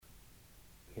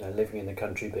living in the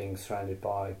country, being surrounded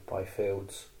by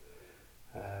fields,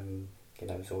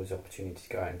 there's always opportunity to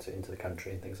go out into the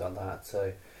country and things like that.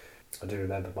 So I do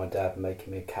remember my dad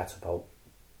making me a catapult,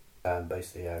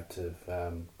 basically out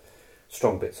of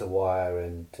strong bits of wire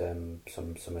and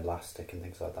some elastic and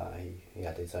things like that. He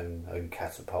had his own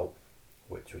catapult,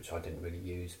 which I didn't really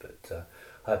use, but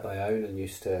I had my own and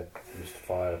used to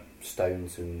fire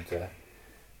stones and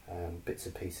bits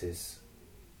and pieces,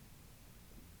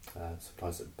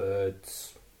 sometimes at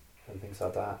birds and things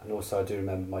like that. And also I do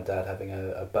remember my dad having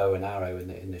a bow and arrow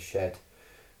in the shed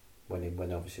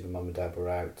when obviously my mum and dad were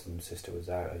out and my sister was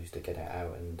out. I used to get it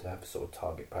out and have sort of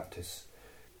target practice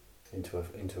into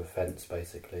a fence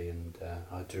basically. And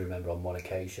I do remember on one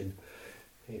occasion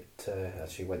it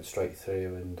actually went straight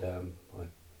through, and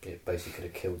it basically could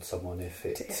have killed someone if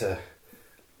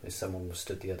someone was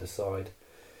stood the other side.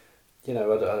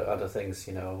 Other things.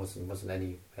 I wasn't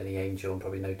any angel, and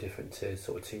probably no different to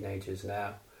sort of teenagers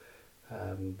now.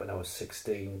 When I was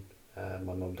 16, my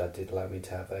mum and dad did allow me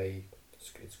to have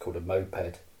it's called a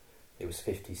moped. It was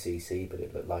 50cc, but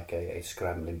it looked like a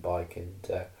scrambling bike, and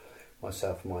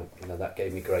myself and that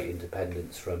gave me great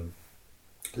independence from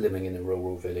living in a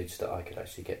rural village, that I could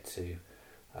actually get to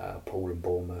Poole and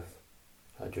Bournemouth.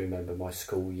 I do remember my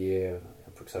school year,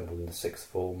 for example, in the sixth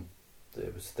form,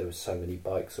 there was so many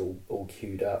bikes all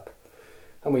queued up,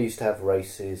 and we used to have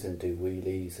races and do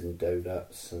wheelies and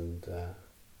donuts and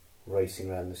racing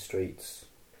around the streets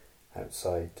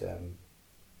outside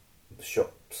the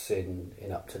shops in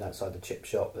Upton. Outside the chip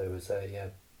shop there was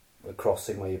a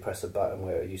crossing where you press a button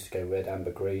where it used to go red,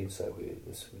 amber, green, so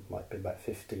this might have been about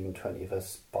 15-20 of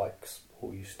us bikes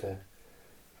all used to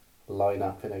line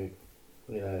up in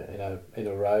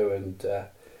a row, and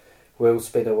wheels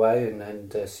spin away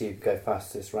and see who could go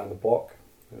fastest around the block.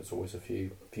 There was always a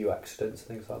few accidents and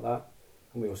things like that.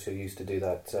 And we also used to do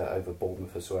that over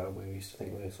Bournemouth as well. We used to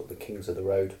think we were sort of the kings of the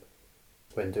road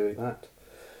when doing that.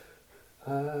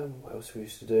 What else we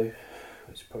used to do,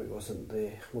 which probably wasn't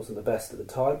the best at the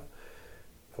time.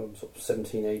 From sort of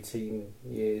 17, 18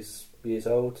 years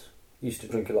old, used to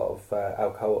drink a lot of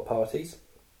alcohol at parties.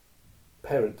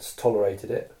 Parents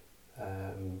tolerated it.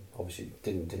 Obviously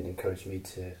didn't encourage me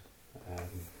to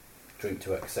drink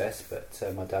to excess, but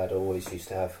my dad always used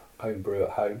to have home brew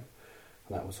at home,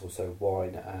 and that was also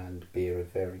wine and beer of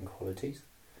varying qualities.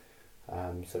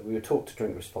 So we were taught to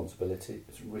drink responsibly,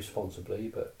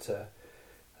 but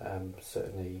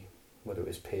certainly whether it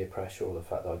was peer pressure or the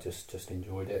fact that I just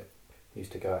enjoyed it, I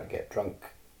used to go out and get drunk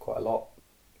quite a lot.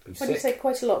 When you say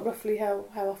quite a lot, roughly how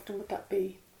often would that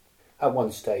be? At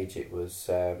one stage it was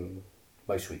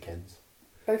most weekends.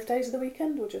 Both days of the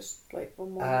weekend, or just like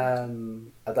one more?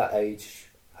 At that age,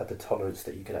 had the tolerance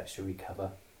that you could actually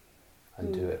recover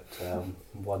and do it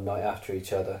one night after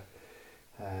each other.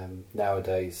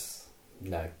 Nowadays,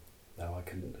 no, I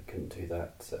couldn't do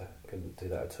that. Couldn't do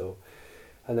that at all.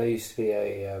 And there used to be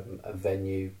a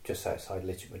venue just outside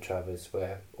Litchfield Travers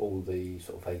where all the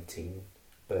sort of 18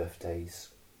 birthdays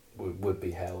would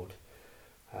be held,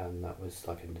 and that was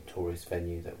like a notorious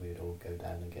venue that we would all go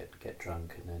down and get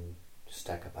drunk and then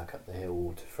stagger back up the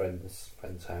hill to friends'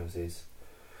 houses.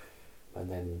 And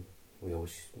then we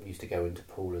always used to go into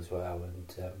Poole as well,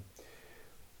 and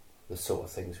the sort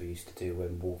of things we used to do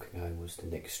when walking home was to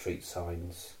nick street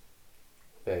signs,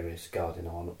 various garden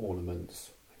ornaments,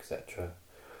 etc.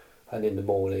 And in the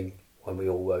morning, when we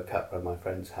all woke up around my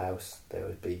friend's house, there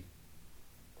would be,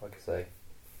 like I say,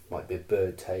 might be a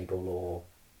bird table or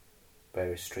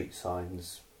various street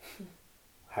signs,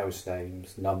 house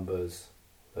names, numbers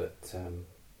that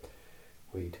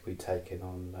we'd taken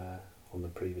on the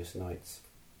previous night's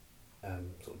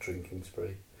sort of drinking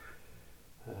spree.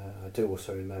 I do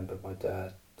also remember my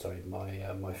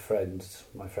friend's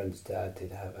dad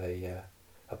did have a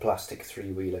plastic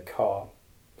 3-wheeler car,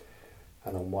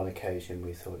 and on one occasion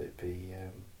we thought it'd be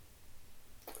a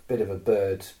bit of a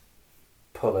bird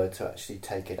puller to actually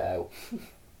take it out.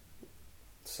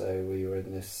 So we were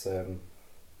in this.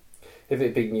 If it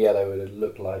had been yellow, it would have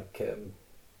looked like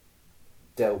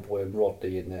Del Boy and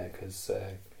Rodney in there, because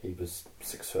he was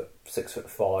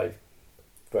 6'5",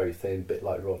 very thin, bit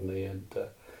like Rodney, and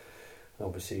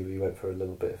obviously we went for a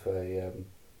little bit of a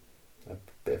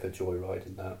joyride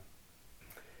in that.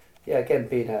 Yeah, again,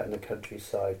 being out in the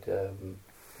countryside,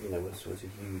 was a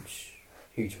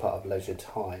huge part of leisure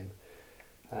time,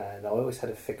 and I always had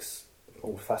a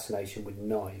fascination with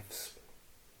knives,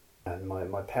 and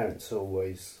my parents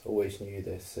always knew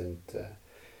this, and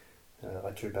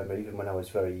I do remember even when I was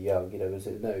very young, there was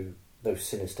no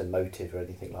sinister motive or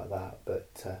anything like that,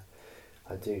 but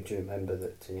I do remember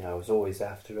that I was always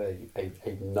after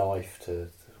a knife to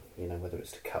whether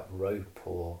it's to cut rope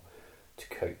or to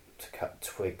cut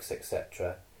twigs,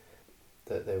 etc.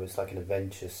 That there was like an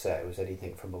adventure set. It was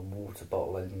anything from a water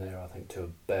bottle in there, I think, to a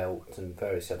belt and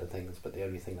various other things. But the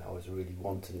only thing that I was really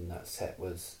wanting in that set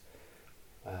was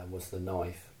the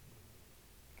knife.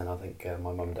 And I think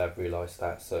my mum and dad realised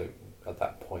that. So at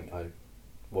that point, I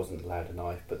wasn't allowed a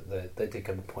knife. But there did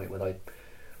come a point when I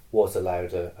was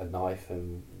allowed a knife,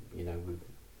 and we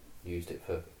used it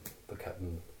for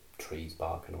cutting trees,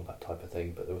 bark, and all that type of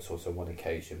thing. But there was also one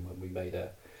occasion when we made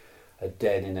a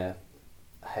den in a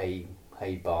hay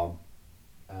barn,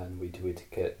 and we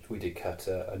did cut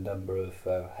a number of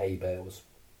hay bales,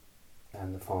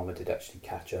 and the farmer did actually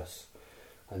catch us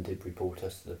and did report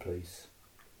us to the police,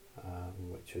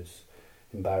 which was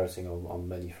embarrassing on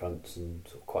many fronts and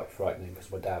sort of quite frightening,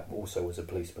 because my dad also was a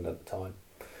policeman at the time,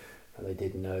 and they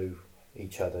did know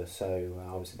each other. So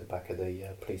I was in the back of the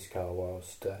police car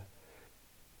whilst it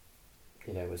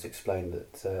was explained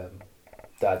that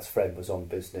Dad's friend was on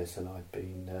business, and I'd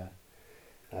been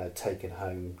taken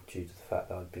home due to the fact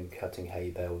that I'd been cutting hay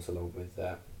bales along with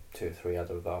 2 or 3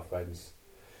 other of our friends.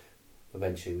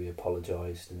 Eventually we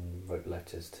apologised and wrote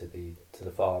letters to the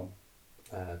farm,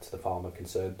 to the farmer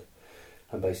concerned,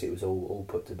 and basically it was all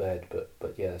put to bed.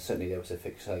 But yeah, certainly there was a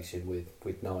fixation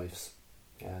with knives,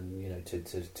 and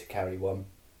to carry one,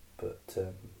 but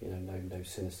no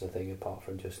sinister thing apart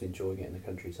from just enjoying it in the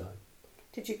countryside.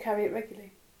 Did you carry it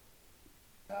regularly?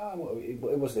 Well, it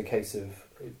wasn't a case of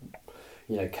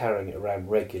carrying it around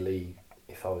regularly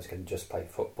if I was going to just play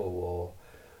football, or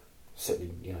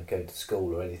certainly go to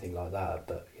school or anything like that.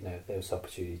 But if there was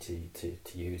opportunity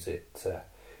to use it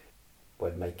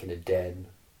when making a den,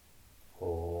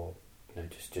 or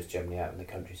just generally out in the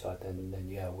countryside, then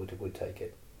yeah, I would take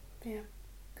it. Yeah.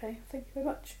 Okay. Thank you very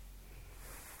much.